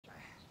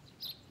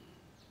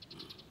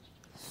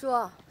叔，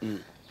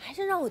还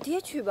是让我爹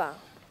去吧。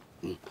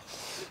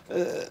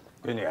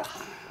闺女啊，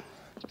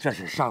这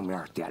是上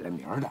面点了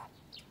名的，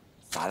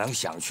咋能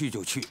想去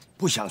就去，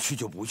不想去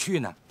就不去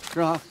呢？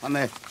是啊，三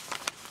妹，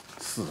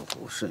似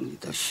乎是你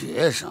的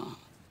学生，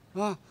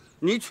啊，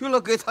你去了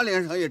给他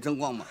脸上也争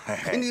光嘛，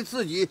给你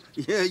自己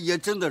也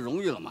争得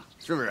荣誉了嘛，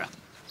是不是？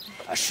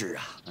啊，是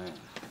啊。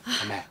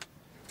三妹，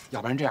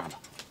要不然这样吧，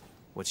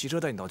我骑车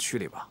带你到区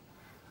里吧。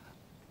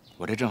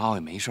我这正好也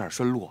没事儿，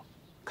顺路，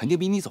肯定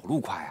比你走路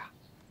快啊。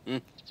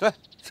对，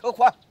车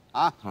快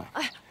啊。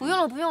哎，不用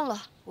了，不用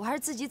了，我还是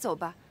自己走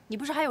吧。你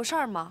不是还有事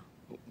儿吗？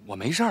我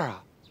没事儿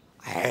啊。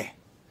哎，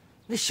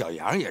那小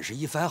杨也是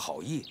一番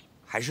好意，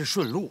还是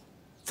顺路，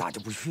咋就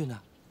不去呢？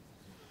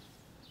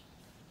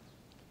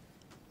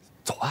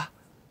走啊。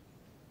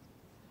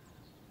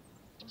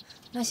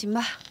那行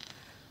吧。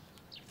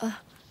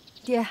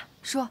爹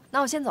叔，那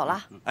我先走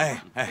了。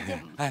哎，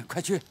快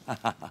去！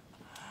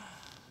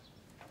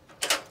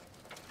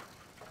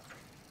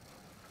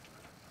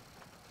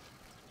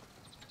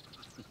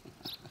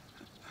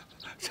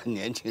这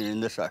年轻人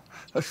的事儿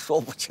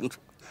说不清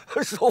楚，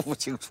说不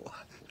清楚。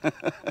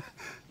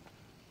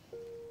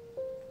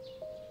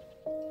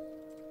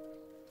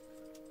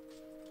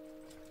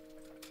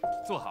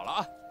坐好了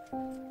啊。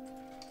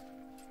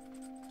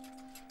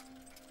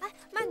哎，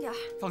慢点儿。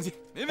放心，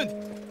没问题。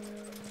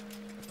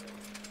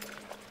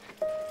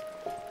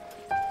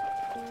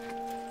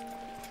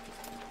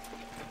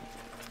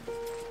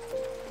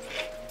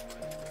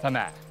三妹，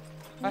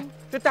哎，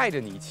这带着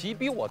你骑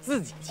比我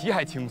自己骑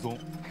还轻松，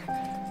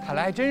看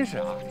来还真是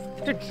啊，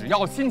这只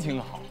要心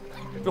情好，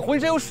这浑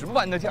身有使不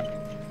完的劲儿。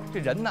这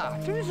人呐，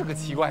真是个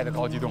奇怪的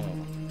高级动物。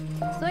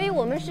所以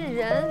我们是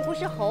人，不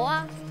是猴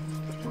啊。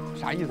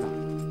啥意思啊？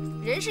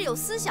人是有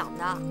思想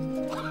的。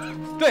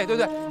对，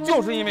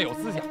就是因为有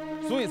思想，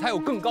所以才有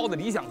更高的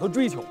理想和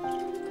追求。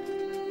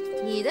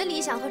你的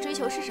理想和追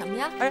求是什么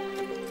呀？哎，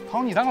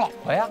讨你当老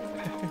婆呀。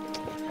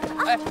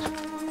哎。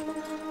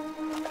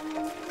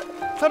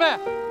三妹，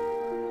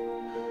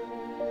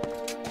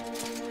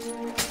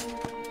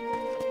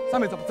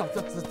三妹怎么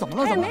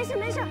了？哎，没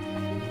事，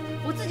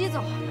我自己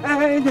走。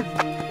哎，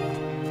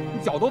你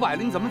脚都崴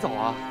了，你怎么走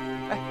啊？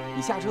哎，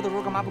你下车的时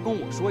候干嘛不跟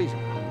我说一声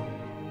啊？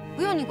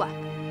不用你管。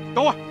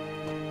等会儿。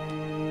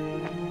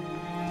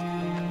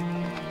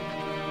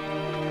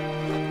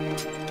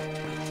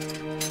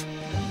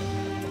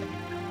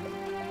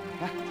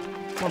来，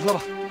上车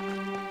吧。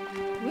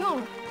不用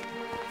了。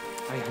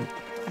哎呀，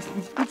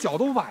你脚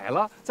都崴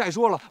了，再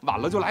说了，晚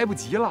了就来不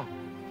及了。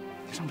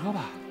你上车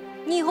吧。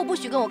你以后不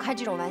许跟我开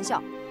这种玩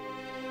笑。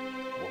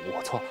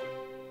我错了。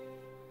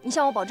你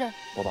向我保证。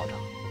我保证。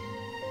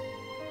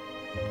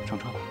上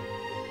车吧。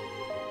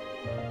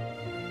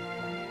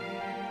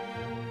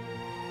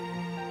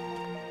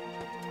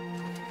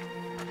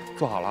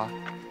坐好了。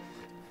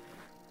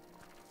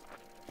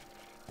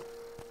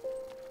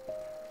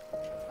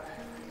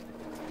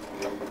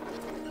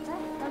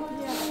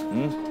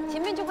前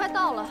面就快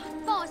到了，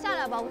放我下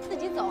来吧，我自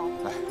己走。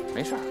哎，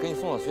没事，给你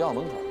送到学校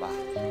门口吧。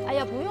哎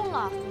呀，不用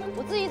了，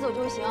我自己走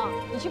就行。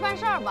你去办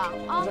事儿吧，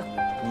啊。不是，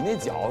你那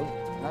脚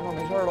难道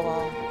没事了吗？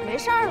没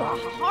事了，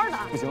好好的。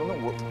不行，那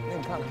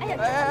你看看。哎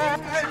呀，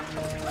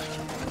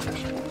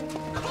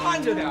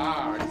看着点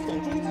儿，你走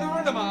中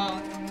间的吗？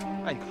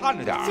哎，你看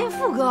着点儿。建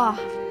富哥，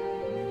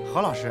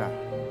何老师，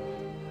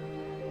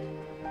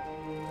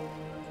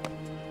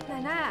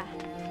奶奶。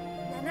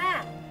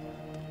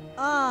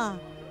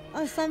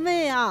啊，三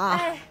妹啊！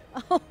哎，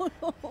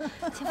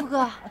建富哥，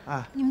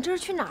啊，你们这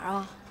是去哪儿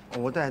啊？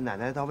我带奶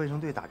奶到卫生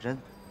队打针，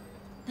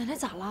奶奶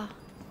咋了？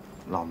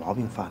老毛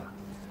病犯了。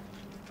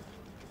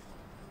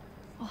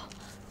哦，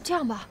这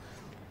样吧，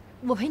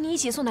我陪你一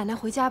起送奶奶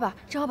回家吧，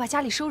正好把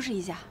家里收拾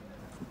一下。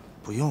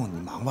不用，你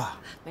忙吧。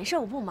没事，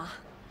我不忙。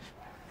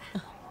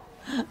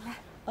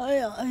哎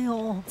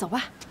呦，走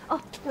吧。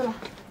哦，对了，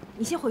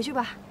你先回去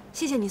吧，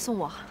谢谢你送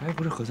我。哎，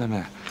不是何三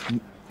妹，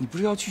你不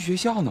是要去学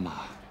校呢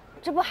吗？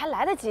这不还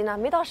来得及呢，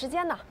没到时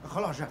间呢。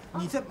何老师，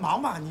你在忙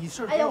吧？你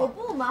事儿多。哎呀，我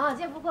不忙，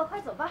建福哥，快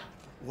走吧。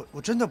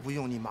我真的不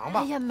用，你忙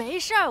吧。哎呀，没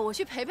事儿，我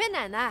去陪陪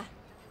奶奶。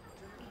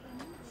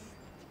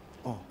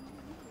哦。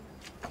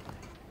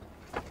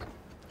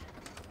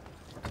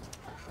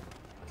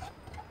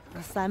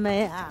三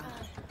妹啊，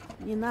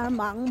你那儿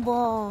忙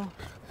不？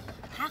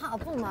还好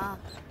不忙，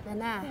奶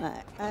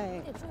奶。哎，你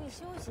得注意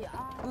休息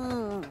啊。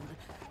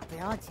不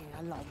要紧，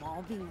老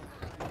毛病了，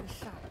没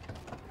事儿。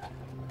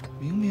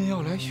明明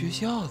要来学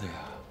校的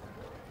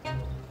呀，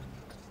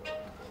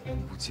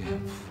吴建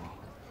福。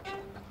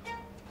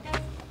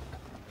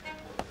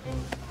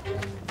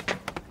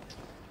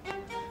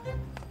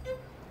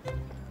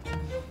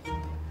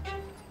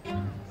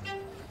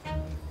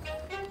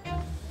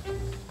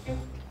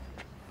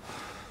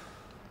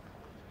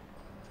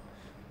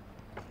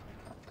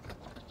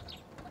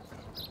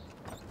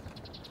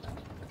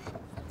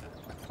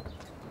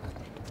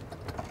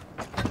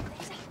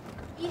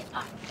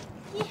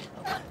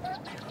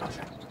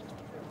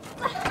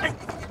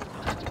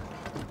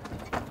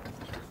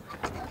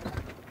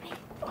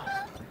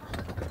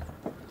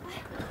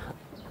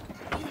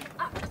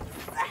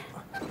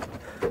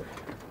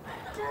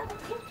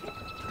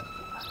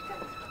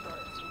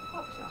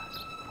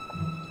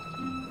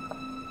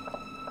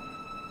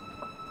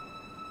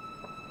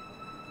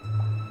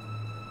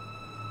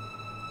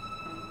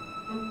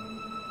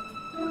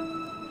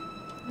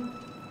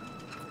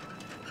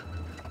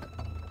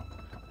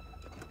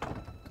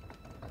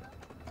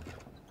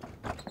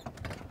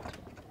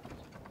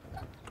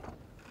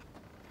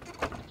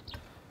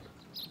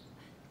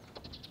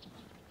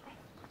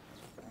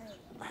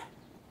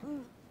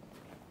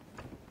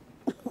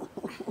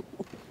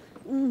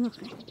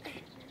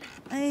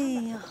哎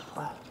呀，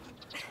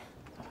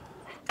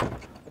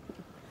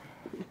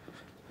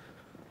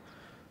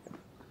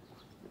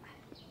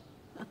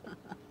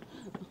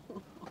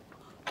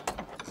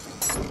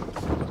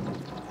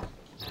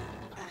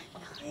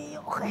哎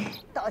呦嘿，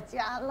到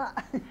家了。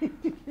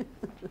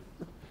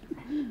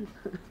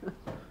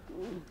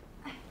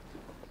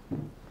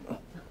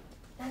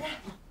奶奶，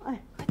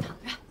哎，快躺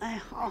着。哎，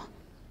好。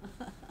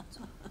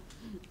坐。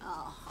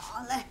哦，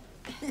好嘞。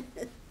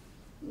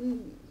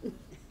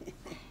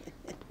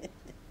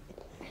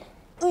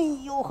哎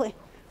呦嘿，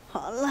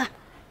好了，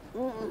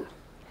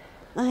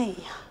哎呀，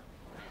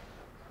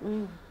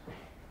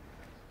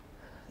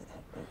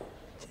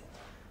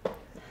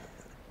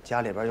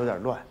家里边有点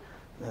乱，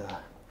那个，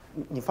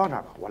你放这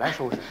儿吧，我来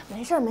收拾。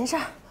没事儿没事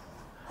儿。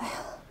哎呀，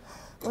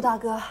吴大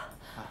哥，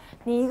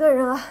你一个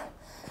人啊，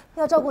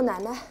要照顾奶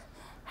奶，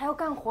还要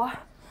干活，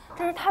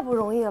真是太不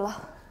容易了。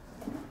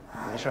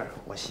没事儿，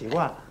我习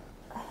惯了。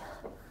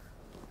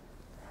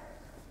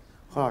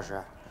何老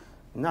师，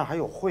你那儿还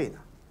有会呢，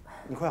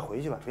你快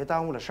回去吧，别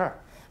耽误了事儿。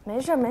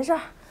没事儿没事儿，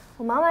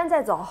我忙完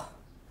再走。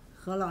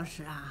何老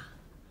师啊，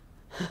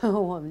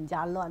我们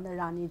家乱得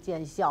让你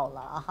见笑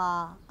了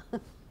哈。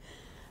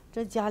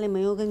这家里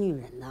没有个女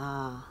人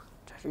呐，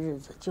这日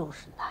子就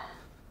是难。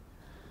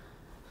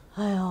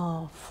哎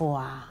呦，福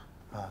啊，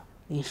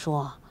你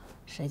说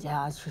谁家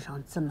要娶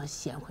上这么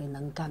贤惠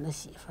能干的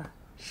媳妇儿，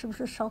是不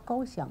是烧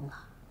高香了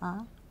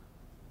啊？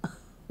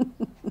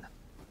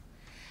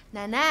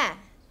奶奶，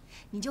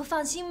你就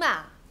放心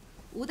吧，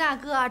吴大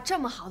哥啊，这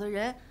么好的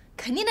人，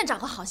肯定能找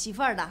个好媳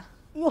妇儿的。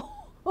哟，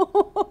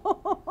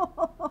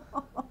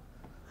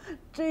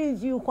这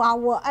句话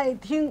我爱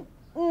听。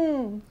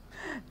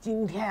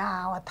今天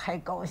啊，我太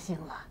高兴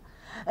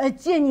了。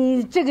借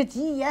你这个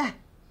吉言，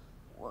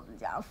我们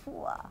家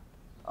父啊，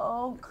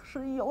可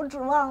是有指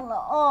望了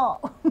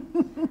哦。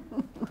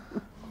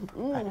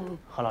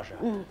何老师，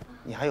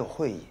你还有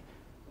会议，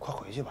快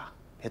回去吧，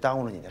别耽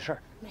误了你的事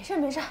儿。没事儿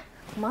没事儿，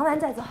我忙完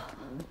再走。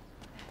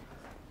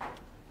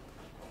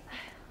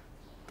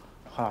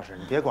何老师，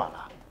你别管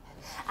了。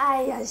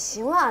哎呀，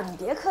行了，你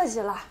别客气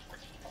了。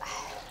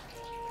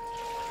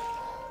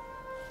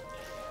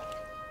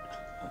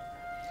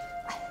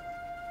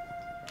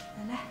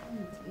奶奶，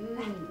来，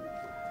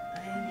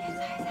擦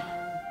一擦。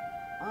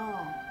哦，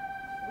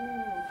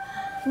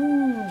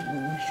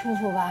舒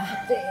服吧？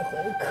这回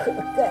可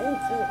干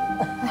净了。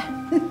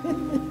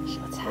手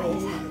擦一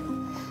擦。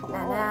奶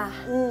奶啊，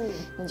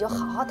你就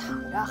好好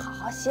躺着，好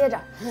好歇着，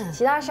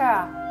其他事儿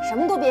啊，什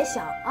么都别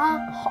想啊。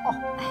好。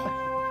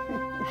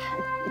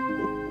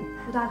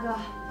吴大哥，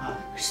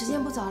时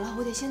间不早了，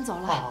我得先走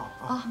了。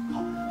好，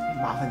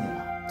麻烦你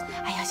了。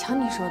哎呀，瞧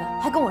你说的，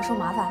还跟我说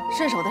麻烦，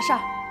顺手的事儿。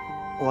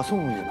我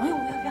送你吧。不用，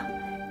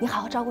你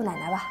好好照顾奶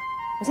奶吧。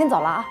我先走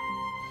了啊，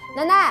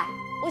奶奶，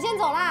我先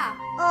走了。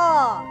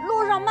哦，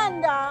路上慢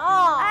点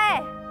啊。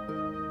哎，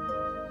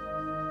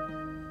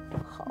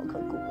好个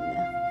姑娘。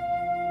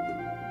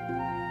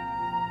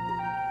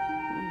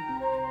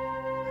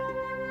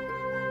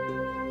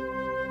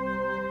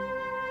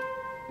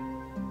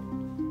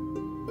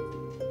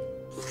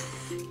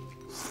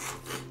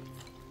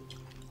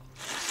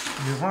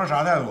女方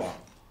啥态度？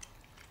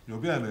有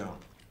变没有？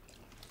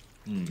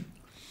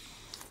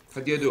他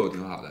爹对我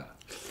挺好的，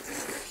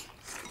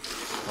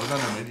我刚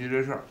才没提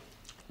这事儿。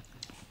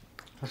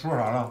他说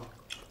啥了？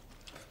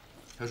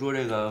他说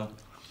这个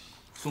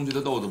送去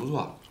的豆子不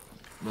错，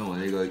问我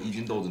这个1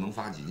斤豆子能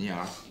发几斤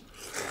芽？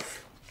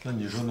那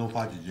你说能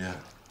发几斤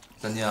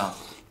？3斤啊。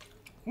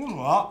胡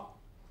说！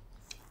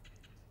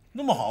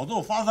那么好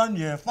豆发3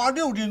斤，发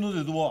6斤都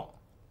得多。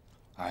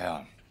哎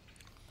呀，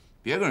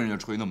别跟人家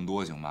吹那么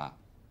多行吗？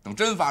等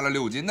真发了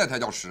6斤，那才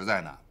叫实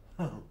在呢。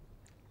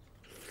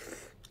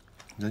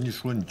人家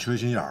说你缺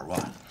心眼儿吧，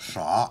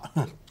傻。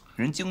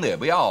人精的也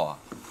不要啊。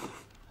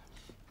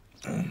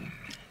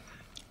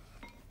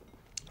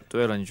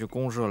对了，你去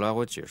公社来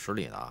回几十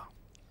里呢？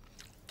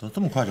怎么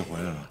这么快就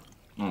回来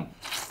了？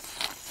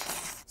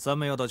三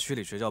妹要到区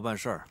里学校办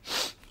事儿，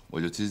我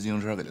就骑自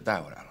行车给她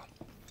带回来了。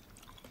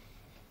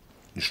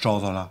你捎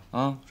她了？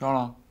捎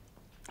了，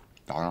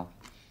找上。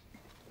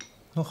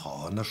那好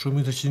啊，那说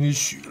明他心里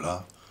许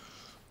了。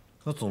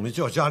那总没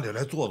叫家里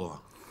来坐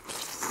坐。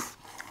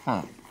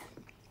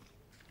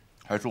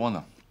还说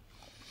呢，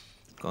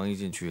刚一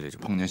进区里就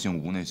碰见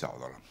姓吴那小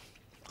子了，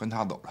跟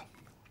他走了。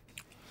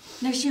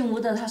那姓吴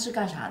的他是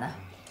干啥的？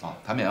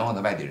弹棉花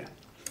的外地人。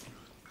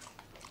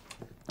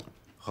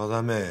何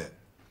三妹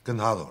跟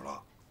他走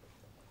了。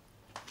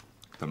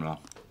怎么了？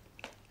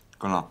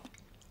跟了？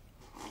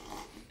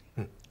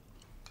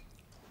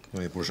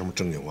那也不是什么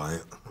正经玩意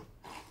儿。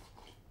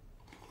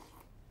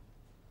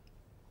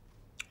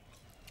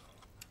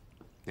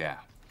爹，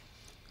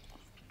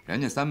人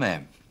家三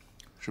妹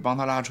是帮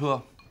他拉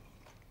车，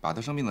把他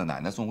生病的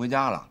奶奶送回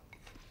家了，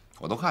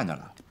我都看见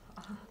了。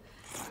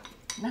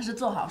那是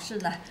做好事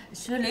呢，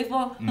学雷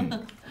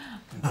锋。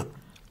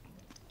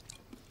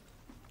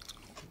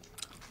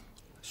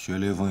学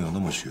雷锋有那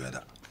么学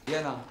的？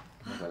爹呢？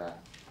没回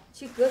来？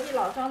去隔壁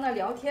老张那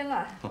聊天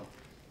了。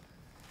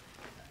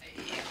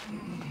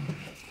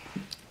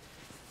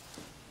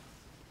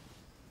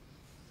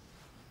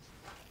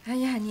哎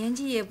呀，年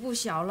纪也不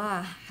小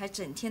了，还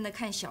整天的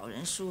看小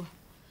人书，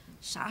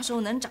啥时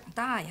候能长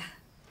大呀？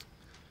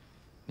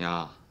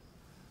娘，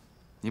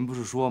您不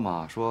是说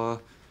吗？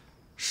说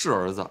是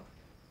儿子，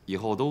以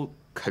后都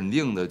肯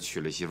定的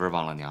娶了媳妇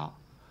忘了娘，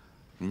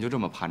您就这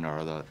么盼着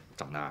儿子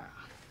长大呀？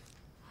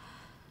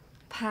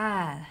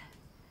盼，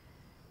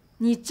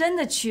你真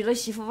的娶了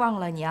媳妇忘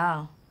了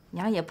娘，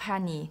娘也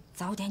盼你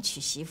早点娶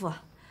媳妇。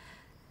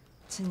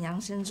这娘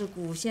生之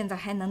骨现在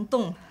还能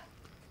动，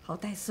好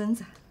带孙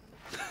子。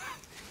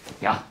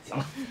娘，行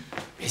了，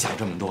别想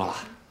这么多了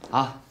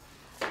啊！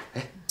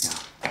哎，娘，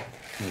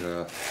那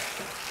个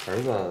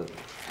儿子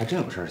还真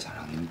有事想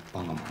让您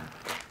帮个忙。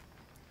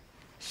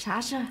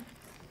啥事儿？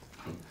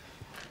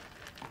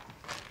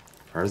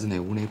儿子那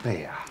屋那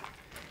被啊，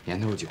年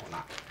头久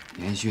了，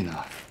棉絮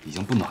呢已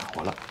经不暖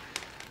和了。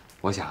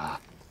我想啊，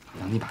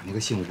让你把那个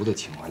姓吴的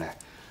请回来，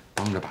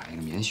帮着把那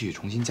个棉絮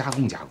重新加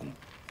工加工，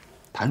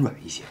弹软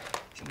一些，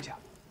行不行？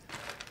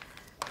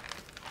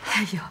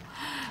哎呦，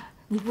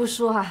你不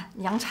说啊，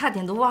娘差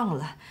点都忘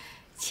了。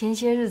前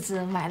些日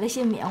子买了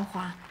些棉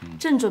花，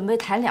正准备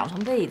弹2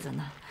床被子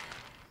呢。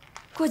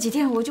过几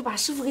天我就把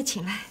师傅给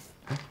请来。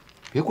哎，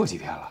别过几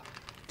天了，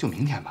就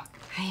明天吧。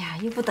哎呀，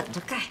又不等着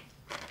盖。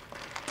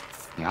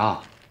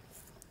娘，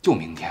就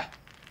明天。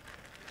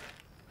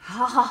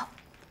好好，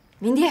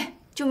明天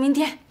就明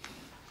天。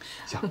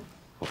行，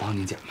我帮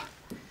您剪吧。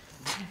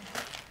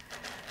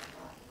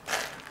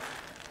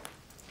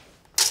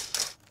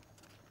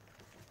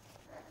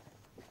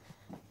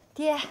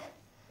爹，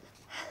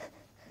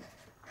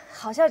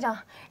郝校长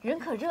人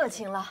可热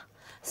情了，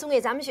送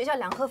给咱们学校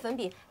2盒粉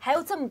笔，还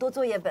有这么多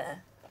作业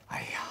本。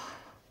哎呀，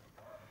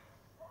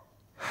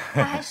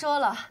他还说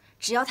了，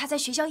只要他在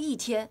学校1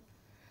天，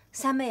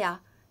三妹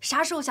啊，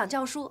啥时候想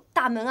教书，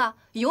大门啊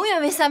永远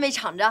为三妹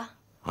敞着。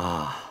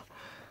啊，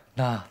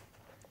那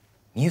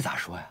你咋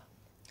说呀？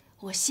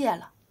我谢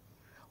了，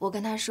我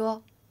跟他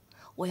说，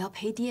我要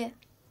陪爹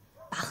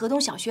把河东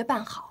小学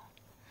办好。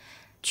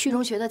区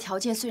中学的条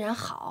件虽然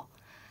好，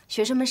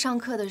学生们上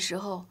课的时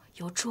候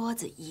有桌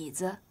子、椅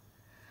子，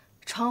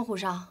窗户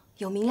上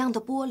有明亮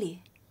的玻璃，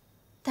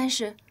但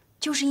是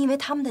就是因为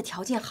他们的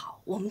条件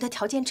好，我们的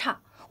条件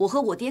差，我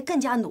和我爹更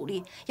加努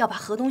力，要把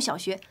河东小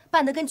学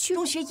办得跟区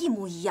中学一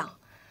模一样，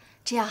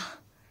这样，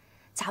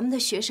咱们的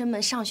学生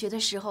们上学的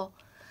时候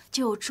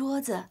就有桌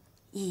子、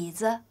椅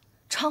子，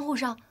窗户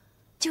上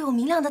就有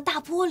明亮的大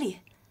玻璃，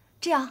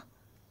这样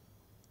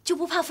就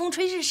不怕风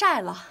吹日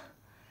晒了。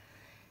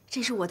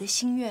这是我的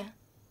心愿，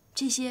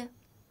这些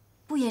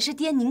不也是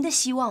爹您的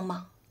希望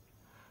吗？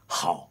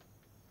好。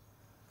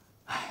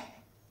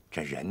哎，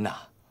这人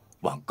呐，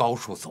往高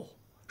处走，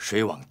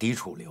水往低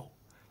处流。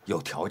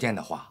有条件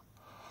的话，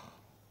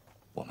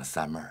我们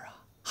三妹儿啊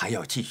还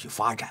要继续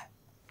发展，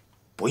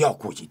不要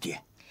顾及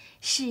爹。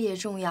事业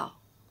重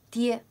要，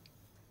爹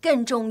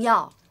更重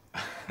要。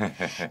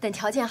等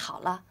条件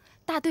好了，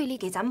大队里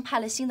给咱们派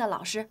了新的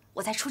老师，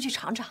我再出去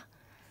尝尝。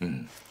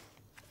嗯。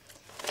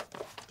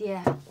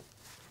爹，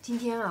今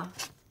天啊，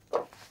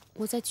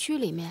我在区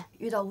里面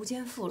遇到吴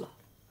坚富了，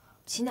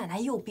齐奶奶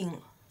又病了。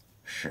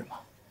是吗？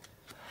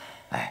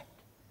哎，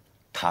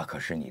他可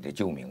是你的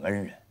救命恩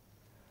人，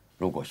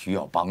如果需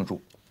要帮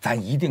助，咱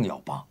一定要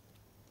帮。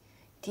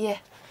爹，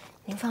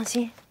您放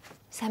心，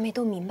三妹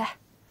都明白。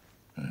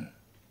嗯。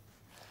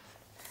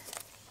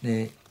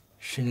那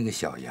是那个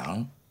小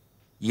杨，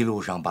一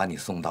路上把你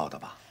送到的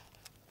吧？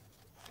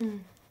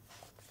嗯。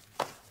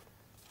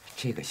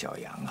这个小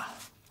杨啊，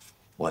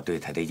我对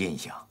他的印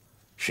象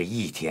是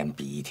1天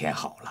比1天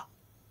好了。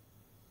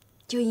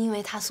就因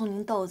为他送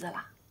您豆子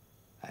了？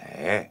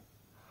哎，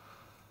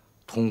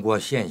通过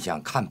现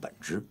象看本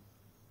质。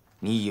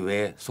你以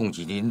为送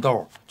几斤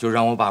豆就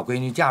让我把闺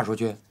女嫁出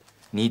去？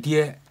你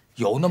爹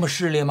有那么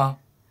势利吗？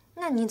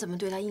那您怎么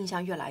对他印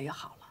象越来越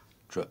好了？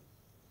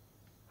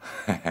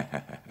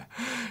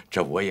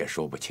这我也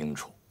说不清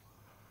楚。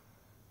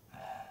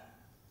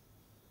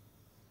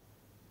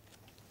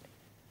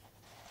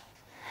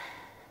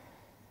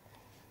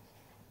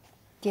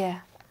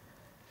爹，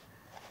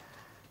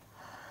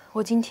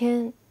我今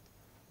天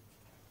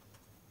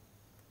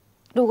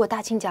路过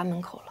大庆家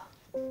门口了。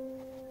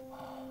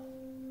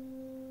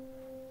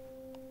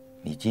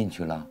你进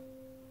去了？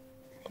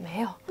没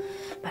有，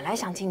本来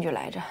想进去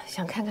来着，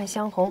想看看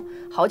香红，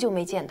好久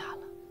没见她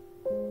了。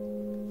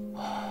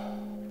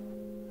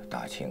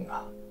大庆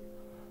啊，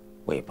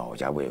为保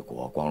家卫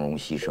国光荣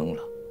牺牲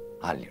了，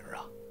按理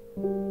啊，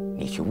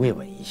你去慰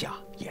问一下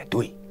也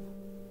对。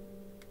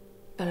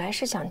本来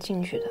是想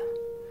进去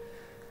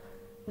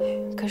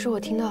的，可是我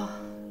听到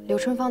刘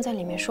春芳在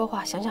里面说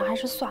话，想想还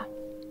是算了。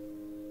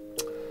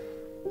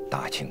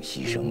大庆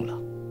牺牲了，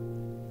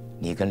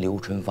你跟刘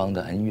春芳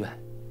的恩怨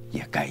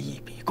也该一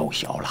笔勾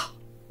销了。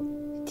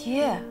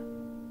爹，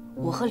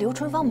我和刘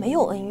春芳没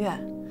有恩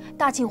怨，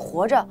大庆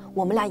活着，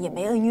我们俩也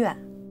没恩怨。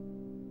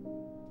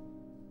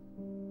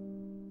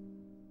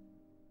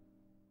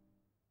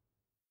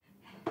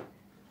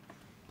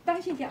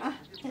当心点啊！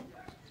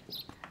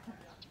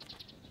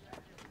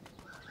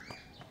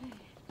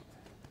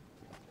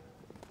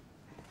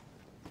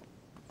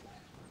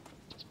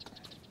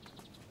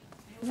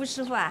吴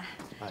师傅啊，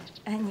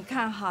你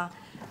看哈，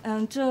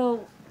这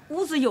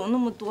屋子有那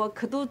么多，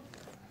可都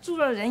住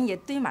了人，也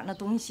堆满了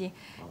东西。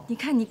你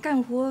看你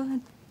干活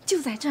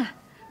就在这儿，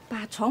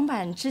把床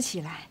板支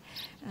起来，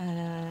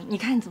你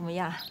看怎么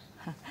样？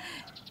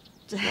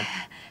这，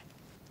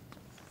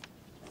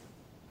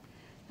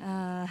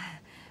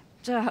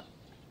这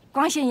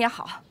光线也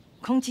好，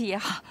空气也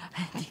好，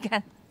你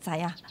看咋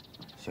样？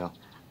行。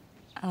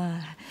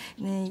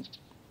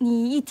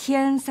你一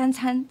天3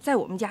餐在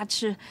我们家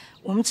吃，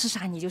我们吃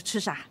啥你就吃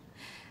啥。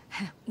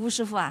吴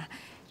师傅啊，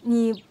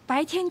你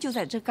白天就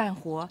在这干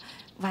活，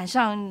晚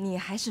上你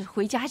还是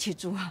回家去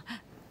住。啊。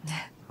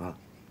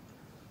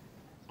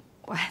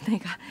我那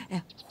个，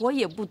活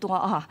也不多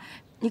啊，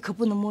你可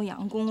不能摸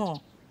洋工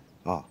哦。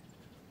啊，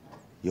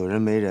有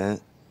人没人，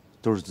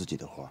都是自己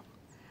的活。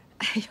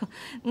哎呦，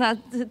那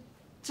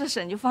这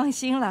婶就放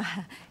心了。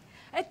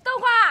哎，豆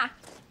花，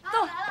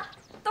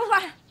豆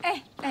花，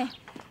哎。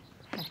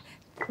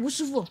吴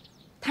师傅，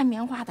弹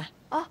棉花的。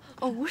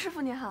吴师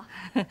傅您好。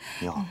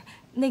你好。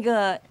那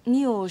个，你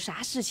有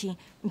啥事情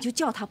你就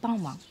叫他帮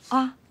忙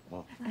啊。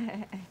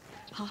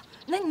好，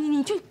那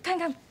你去看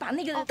看，把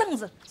那个凳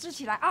子支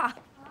起来啊。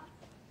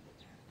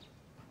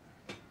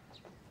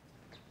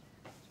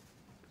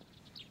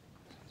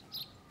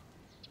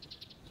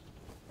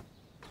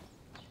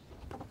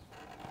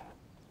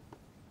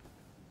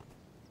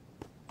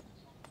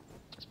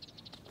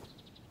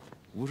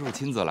吴师傅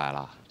亲自来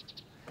了。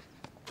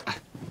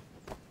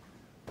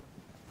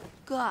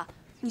哥，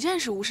你认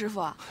识吴师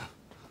傅？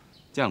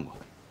见过，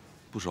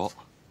不熟。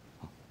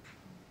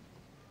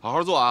好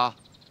好做啊，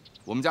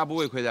我们家不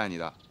会亏待你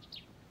的。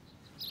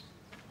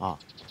啊，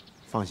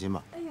放心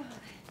吧。哎呀，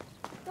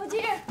豆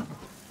金，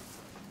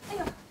哎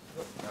呦，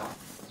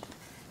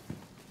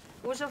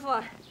吴师傅，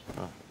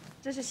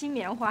这是新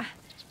棉花，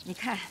你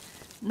看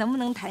能不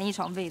能弹一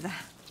床被子？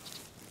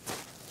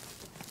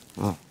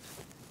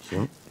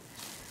行。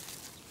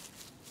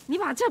你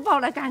把这抱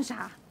来干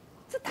啥？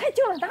这太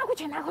旧了，拿回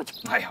去，拿回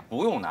去。哎呀，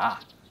不用拿，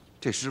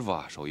这师傅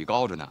啊手艺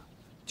高着呢，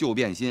旧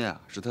变新啊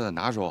是他的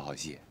拿手好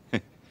戏。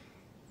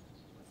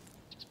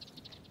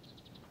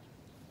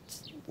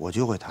我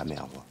就会弹棉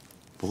花，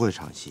不会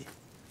唱戏。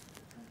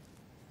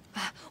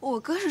我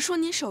哥是说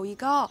您手艺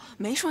高，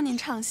没说您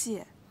唱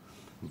戏。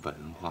文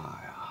化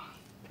呀。